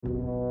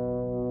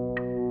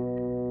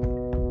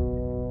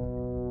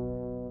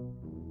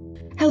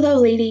Hello,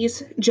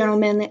 ladies,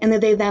 gentlemen, and the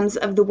they-thems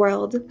of the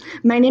world.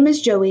 My name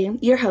is Joey,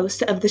 your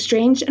host of The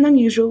Strange and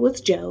Unusual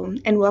with Joe,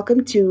 and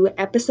welcome to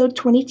episode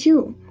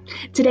 22.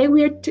 Today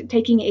we are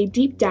taking a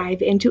deep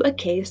dive into a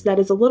case that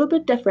is a little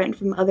bit different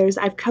from others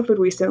I've covered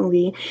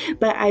recently,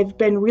 but I've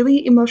been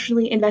really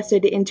emotionally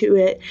invested into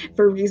it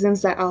for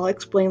reasons that I'll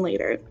explain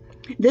later.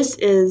 This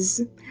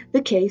is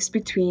the case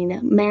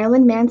between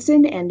Marilyn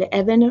Manson and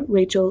Evan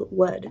Rachel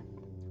Wood.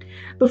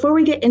 Before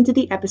we get into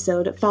the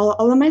episode, follow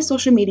all of my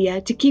social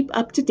media to keep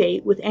up to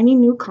date with any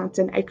new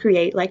content I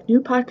create, like new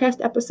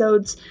podcast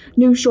episodes,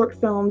 new short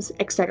films,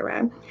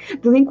 etc.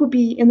 The link will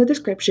be in the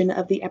description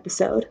of the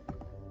episode.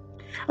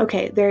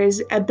 Okay,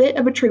 there's a bit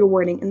of a trigger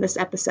warning in this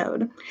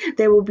episode.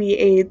 There will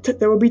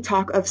be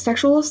talk of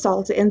sexual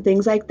assault and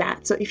things like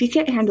that, so if you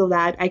can't handle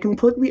that, I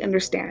completely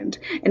understand,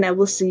 and I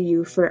will see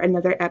you for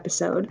another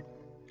episode.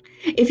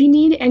 If you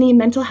need any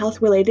mental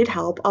health related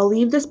help, I'll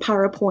leave this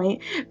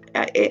PowerPoint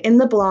in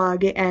the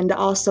blog and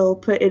also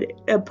put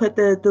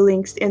the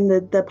links in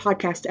the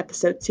podcast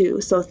episode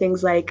too. So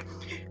things like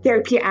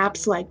therapy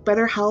apps like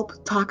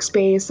BetterHelp,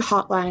 Talkspace,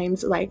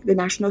 hotlines like the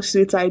National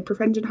Suicide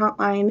Prevention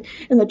Hotline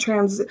and the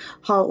Trans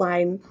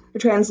Hotline, the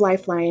Trans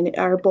Lifeline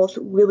are all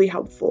really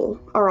helpful.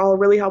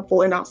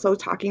 And also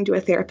talking to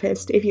a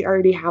therapist, if you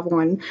already have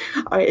one,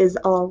 is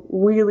all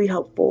really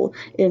helpful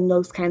in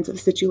those kinds of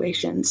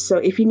situations. So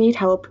if you need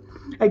help,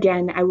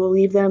 again, I will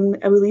leave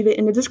it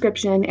in the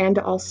description and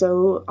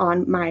also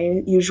on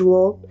my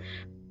usual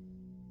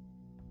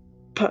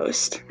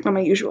post.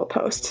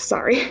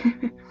 Sorry.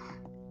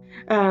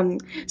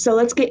 So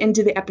let's get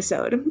into the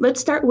episode. Let's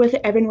start with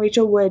Evan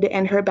Rachel Wood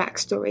and her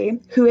backstory.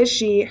 Who is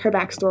she, her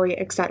backstory,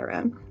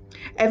 etc.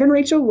 Evan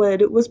Rachel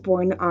Wood was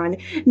born on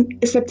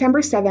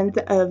September 7th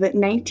of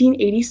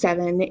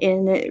 1987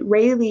 in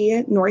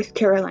Raleigh, North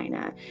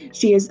Carolina.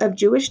 She is of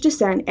Jewish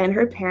descent and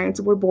her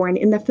parents were born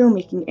in the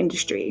filmmaking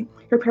industry.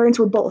 Her parents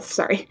were both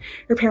in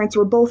the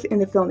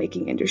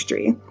filmmaking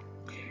industry.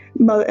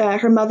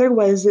 Her mother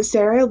was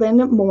Sarah Lynn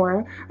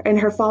Moore and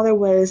her father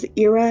was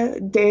Ira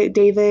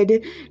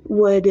David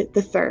Wood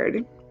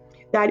III.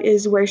 That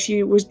is where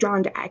she was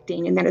drawn to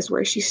acting and that is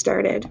where she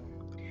started.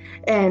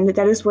 And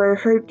that is where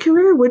her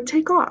career would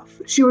take off.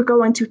 She would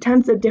go into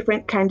tons of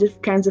different kinds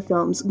of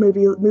films,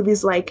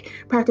 movies like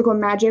Practical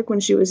Magic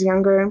when she was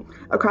younger,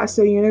 Across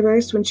the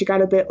Universe when she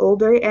got a bit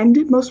older,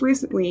 and most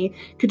recently,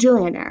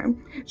 Kajillionaire.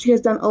 She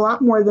has done a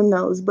lot more than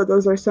those, but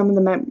those are some of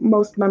the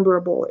most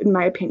memorable in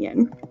my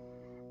opinion.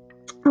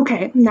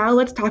 Okay, now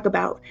let's talk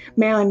about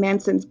Marilyn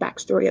Manson's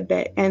backstory a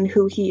bit and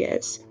who he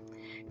is.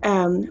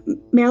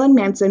 Marilyn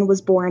Manson was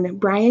born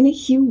Brian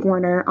Hugh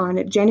Warner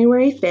on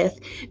January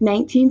 5th,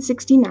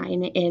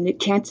 1969 in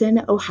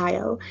Canton,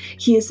 Ohio.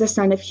 He is the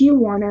son of Hugh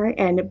Warner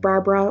and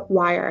Barbara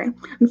Wire.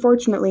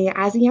 Unfortunately,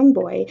 as a young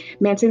boy,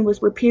 Manson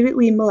was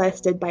repeatedly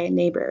molested by a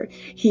neighbor.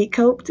 He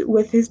coped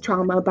with his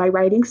trauma by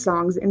writing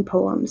songs and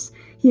poems.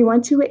 He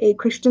went to a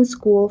Christian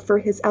school for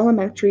his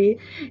elementary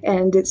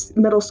and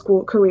middle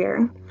school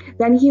career.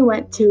 Then he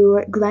went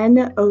to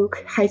Glen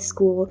Oak High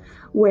School,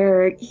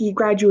 where he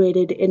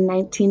graduated in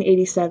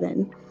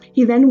 1987.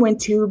 He then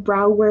went to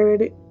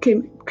Broward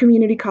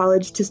Community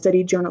College to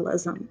study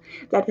journalism.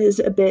 That is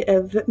a bit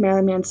of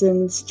Marilyn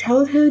Manson's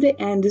childhood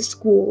and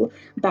school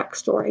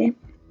backstory.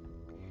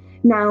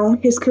 Now,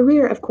 his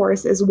career, of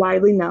course, is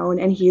widely known,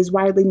 and he is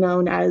widely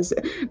known as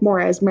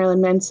Marilyn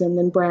Manson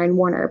than Brian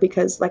Warner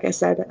because, like I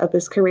said, of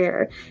his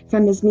career.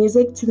 From his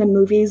music to the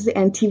movies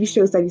and TV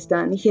shows that he's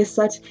done, he has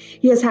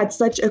had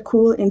such a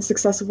cool and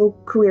successful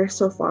career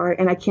so far,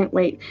 and I can't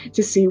wait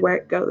to see where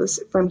it goes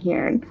from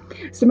here.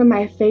 Some of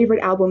my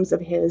favorite albums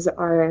of his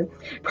are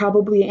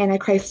probably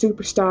Antichrist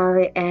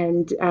Superstar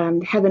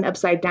and Heaven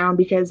Upside Down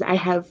because I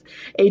have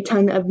a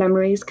ton of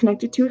memories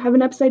connected to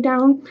Heaven Upside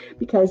Down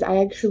because I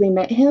actually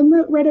met him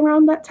right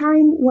around that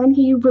time when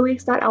he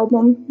released that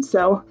album.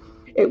 So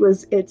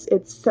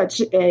it's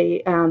such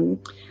an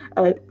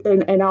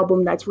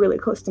album that's really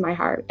close to my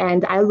heart,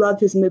 and I love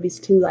his movies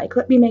too. Like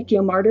Let Me Make You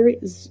a Martyr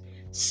is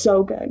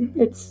so good.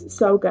 It's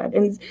so good,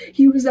 and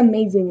he was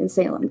amazing in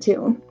Salem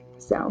too.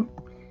 So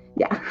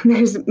yeah,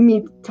 there's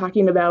me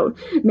talking about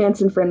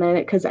Manson for a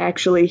minute because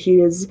actually he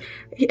is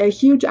a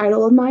huge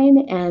idol of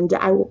mine, and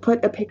I will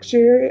put a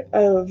picture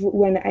of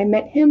when I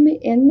met him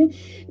in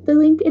the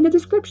link in the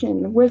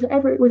description with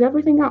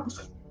everything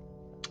else.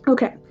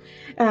 Okay.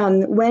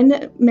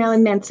 When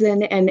Marilyn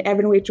Manson and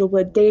Evan Rachel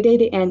Wood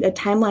dated and a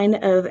timeline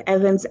of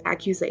Evan's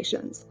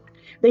accusations.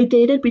 They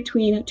dated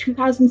between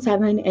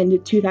 2007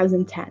 and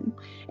 2010.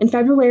 In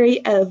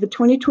February of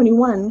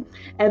 2021,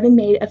 Evan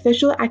made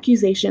official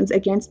accusations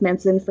against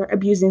Manson for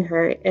abusing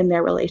her in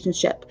their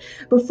relationship.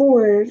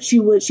 Before, she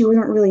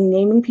wasn't really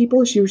naming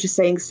people, she was just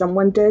saying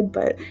someone did,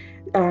 but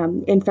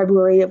in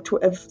February of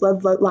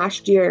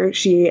last year,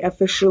 she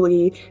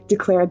officially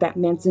declared that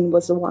Manson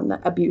was the one that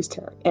abused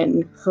her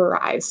in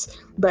her eyes.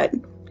 But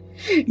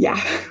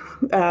yeah,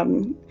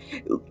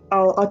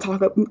 I'll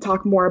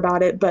talk more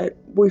about it, but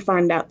we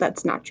find out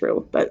that's not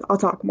true, but I'll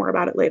talk more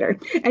about it later.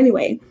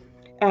 Anyway,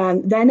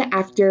 Then,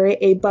 after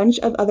a bunch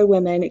of other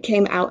women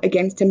came out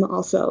against him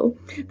also,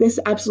 this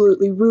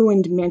absolutely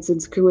ruined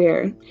Manson's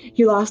career.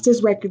 He lost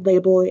his record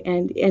label,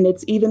 and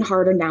it's even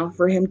harder now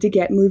for him to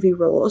get movie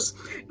roles.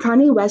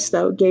 Kanye West,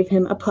 though, gave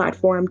him a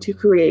platform to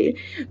create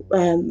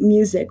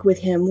music with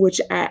him,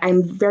 which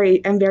I'm very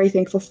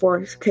thankful for,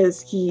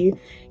 because he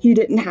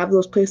didn't have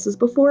those places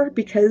before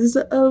because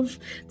of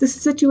this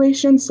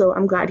situation. So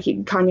I'm glad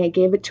Kanye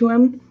gave it to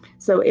him.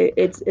 So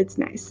it's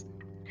nice.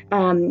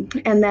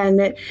 And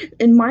then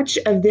in March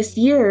of this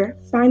year,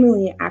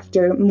 finally,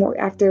 after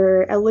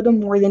a little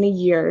more than a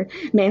year,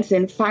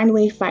 Manson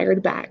finally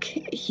fired back.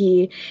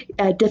 He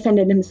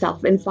defended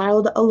himself and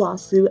filed a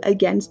lawsuit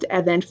against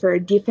Evan for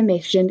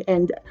defamation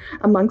and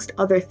amongst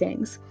other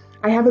things.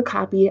 I have a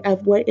copy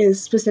of what it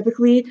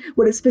specifically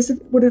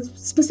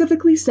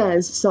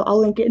says, so I'll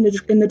link it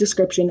in the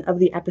description of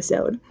the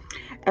episode.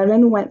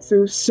 Evan went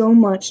through so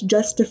much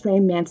just to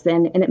frame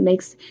Manson, and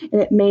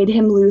it made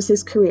him lose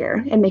his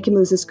career and make him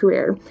lose his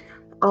career.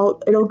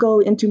 It'll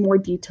go into more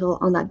detail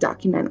on that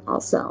document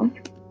also.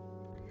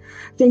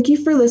 Thank you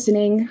for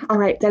listening. All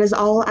right, that is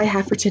all I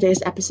have for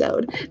today's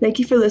episode. Thank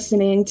you for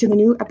listening to the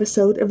new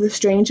episode of The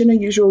Strange and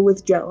Unusual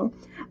with Joe.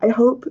 I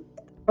hope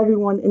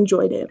everyone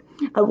enjoyed it.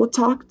 I will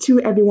talk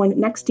to everyone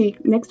next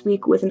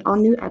week with an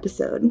all-new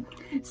episode.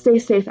 Stay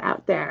safe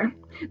out there.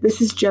 This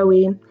is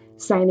Joey,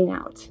 signing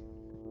out.